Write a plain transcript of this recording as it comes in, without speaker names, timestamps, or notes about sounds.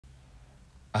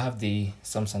I have the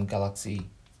Samsung Galaxy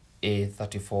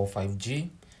A34 5G,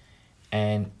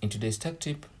 and in today's tech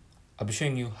tip, I'll be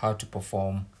showing you how to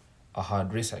perform a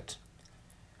hard reset.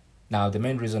 Now, the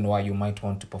main reason why you might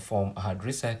want to perform a hard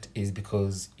reset is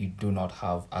because you do not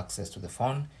have access to the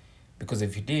phone. Because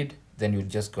if you did, then you'd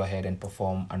just go ahead and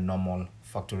perform a normal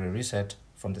factory reset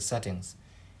from the settings.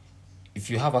 If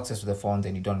you have access to the phone,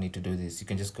 then you don't need to do this. You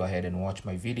can just go ahead and watch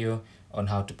my video on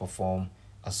how to perform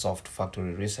a soft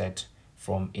factory reset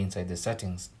from inside the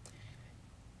settings.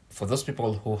 For those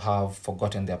people who have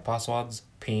forgotten their passwords,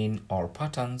 PIN, or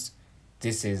patterns,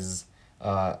 this is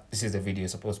the video you're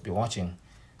supposed to be watching.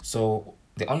 So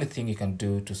the only thing you can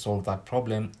do to solve that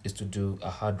problem is to do a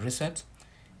hard reset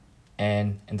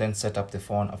and then set up the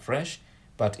phone afresh.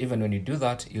 But even when you do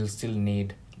that, you'll still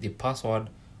need the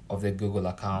password of the Google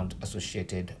account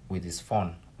associated with this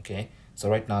phone. Okay,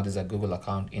 so right now there's a Google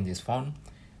account in this phone.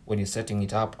 When you're setting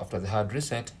it up after the hard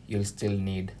reset, you'll still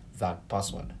need that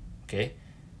password. Okay,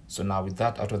 so now with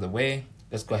that out of the way,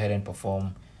 let's go ahead and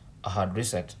perform a hard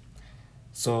reset.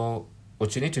 So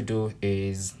what you need to do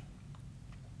is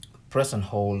press and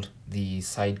hold the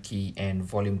side key and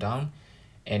volume down,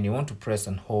 and you want to press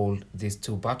and hold these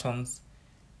two buttons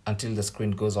until the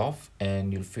screen goes off,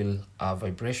 and you'll feel a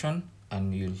vibration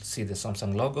and you'll see the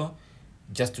Samsung logo,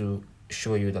 just to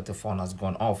show you that the phone has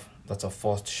gone off. That's a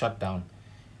forced shutdown.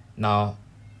 Now,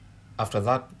 after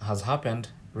that has happened,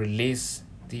 release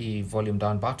the volume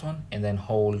down button and then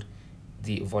hold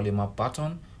the volume up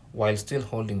button while still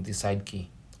holding the side key.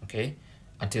 Okay,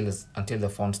 until the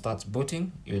phone starts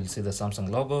booting, you'll see the Samsung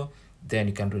logo. Then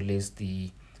you can release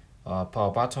the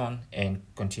power button and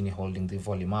continue holding the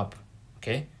volume up.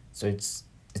 Okay, so it's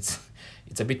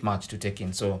a bit much to take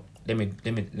in. So let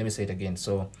me say it again.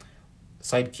 So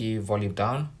side key, volume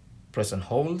down, press and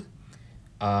hold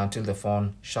until the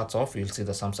phone shuts off. You'll see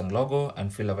the Samsung logo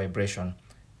and feel a vibration.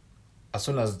 As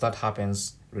soon as that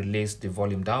happens, release the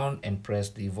volume down and press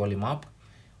the volume up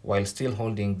while still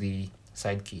holding the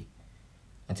side key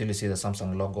until you see the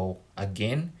Samsung logo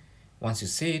again. Once you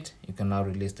see it, you can now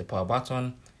release the power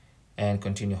button and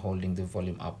continue holding the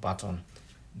volume up button.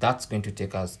 That's going to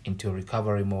take us into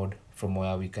recovery mode, from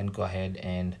where we can go ahead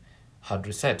and hard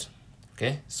reset.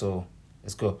 Okay, so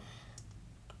let's go.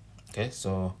 Okay,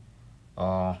 so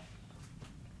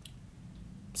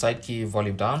side key,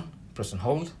 volume down, press and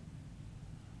hold,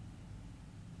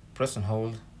 press and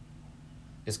hold,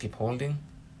 just keep holding,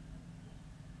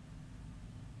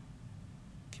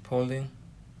 keep holding,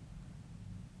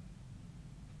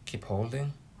 keep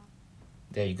holding.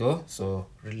 There you go. So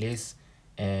release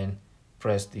and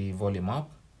press the volume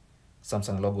up.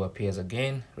 Samsung logo appears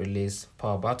again. Release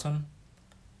power button,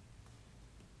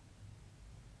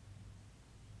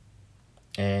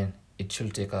 and it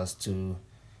should take us to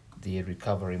the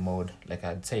recovery mode like I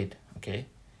had said. Okay,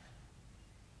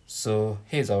 so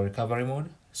here's our recovery mode.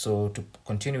 So to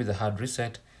continue with the hard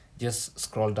reset, just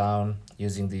scroll down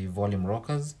using the volume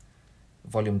rockers,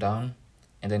 volume down,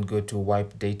 and then go to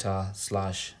wipe data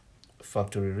 /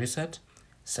 factory reset.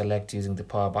 Select using the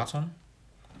power button,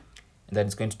 and then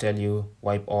it's going to tell you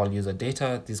wipe all user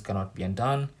data. This cannot be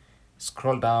undone.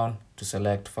 Scroll down to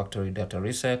select factory data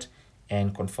reset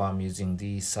and confirm using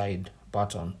the side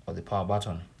button or the power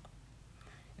button.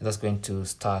 And that's going to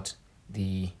start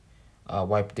the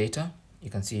wipe data. You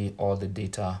can see all the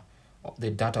data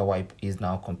the wipe is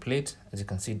now complete, as you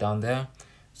can see down there.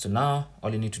 So now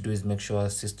all you need to do is make sure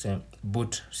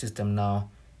reboot system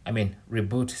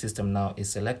now is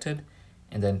selected,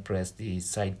 and then press the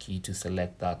side key to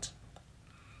select that.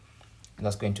 And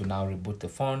that's going to now reboot the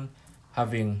phone,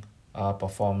 having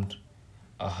performed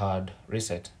a hard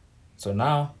reset. So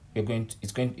now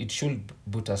it should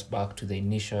boot us back to the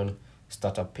initial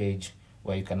startup page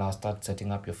where you can now start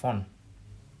setting up your phone.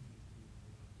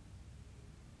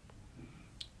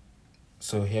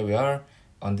 So here we are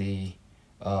on the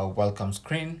welcome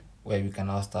screen where you can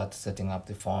now start setting up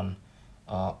the phone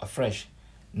afresh.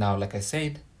 Now, like I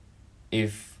said,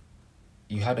 if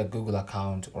you had a Google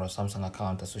account or a Samsung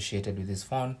account associated with this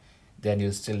phone, then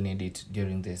you'll still need it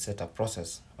during the setup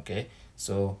process. Okay,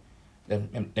 so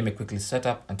let me quickly set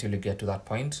up until you get to that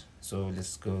point. So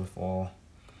let's go for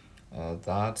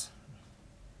that.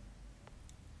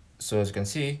 So as you can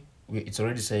see, it's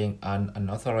already saying an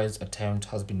unauthorized attempt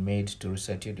has been made to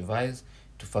reset your device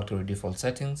to factory default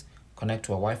settings. Connect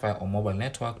to a Wi-Fi or mobile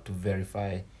network to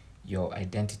verify your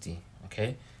identity.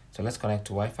 Okay, so let's connect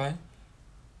to Wi-Fi.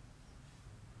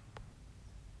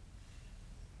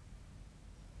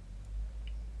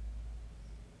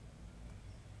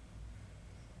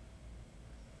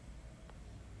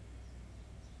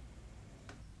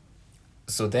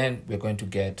 So then we're going to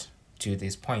get to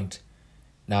this point.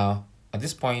 Now, at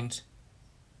this point,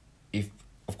 if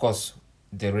of course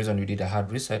the reason we did a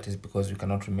hard reset is because we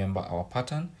cannot remember our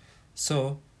pattern,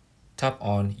 so tap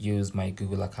on use my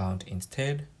Google account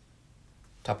instead.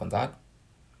 Tap on that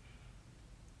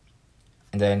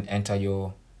and then enter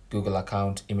your Google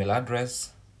account email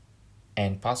address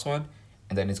and password,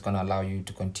 and then it's going to allow you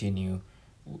to continue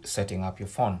setting up your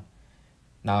phone.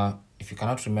 Now, if you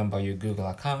cannot remember your Google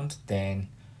account, then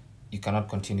you cannot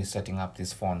continue setting up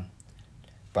this phone.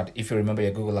 But if you remember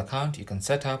your Google account, you can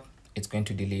set up. It's going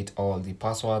to delete all the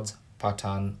passwords,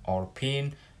 pattern or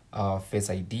pin, Face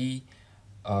ID,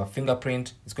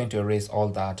 fingerprint. It's going to erase all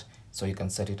that so you can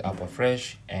set it up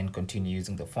afresh and continue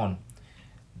using the phone.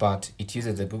 But it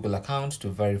uses the Google account to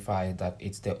verify that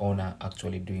it's the owner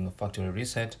actually doing a factory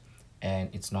reset and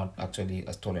it's not actually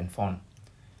a stolen phone.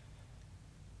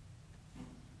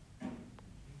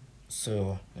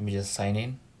 So let me just sign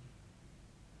in.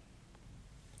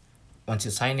 Once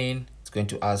you sign in, it's going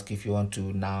to ask if you want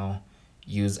to now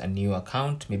use a new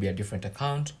account, maybe a different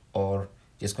account, or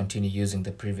just continue using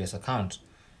the previous account.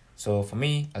 So for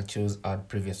me, I'll choose add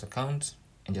previous account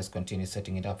and just continue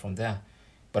setting it up from there.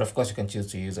 But of course, you can choose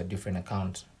to use a different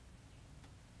account.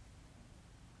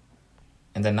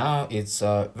 And then now it's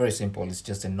very simple. It's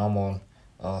just a normal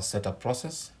setup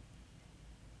process.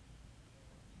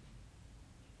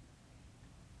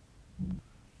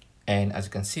 And as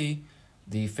you can see,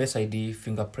 the Face ID,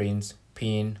 fingerprints,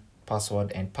 PIN,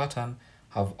 password, and pattern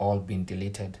have all been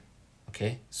deleted.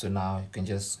 Okay, so now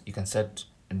you can set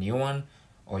a new one,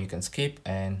 or you can skip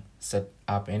and set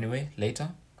up anyway later.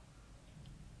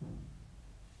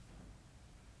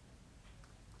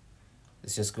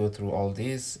 Let's just go through all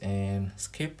these and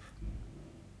skip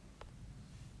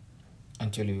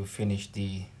until you finish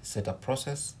the setup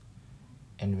process.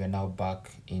 And we're now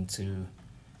back into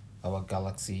our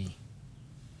Galaxy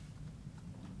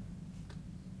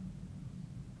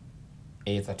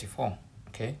A34.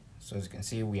 Okay, so as you can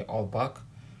see, we are all back.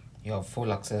 You have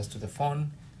full access to the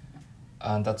phone,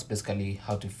 and that's basically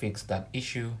how to fix that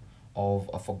issue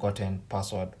of a forgotten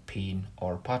password, PIN,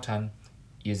 or pattern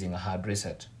using a hard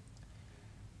reset.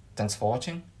 Thanks for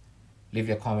watching. Leave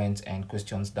your comments and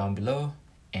questions down below,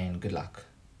 and good luck.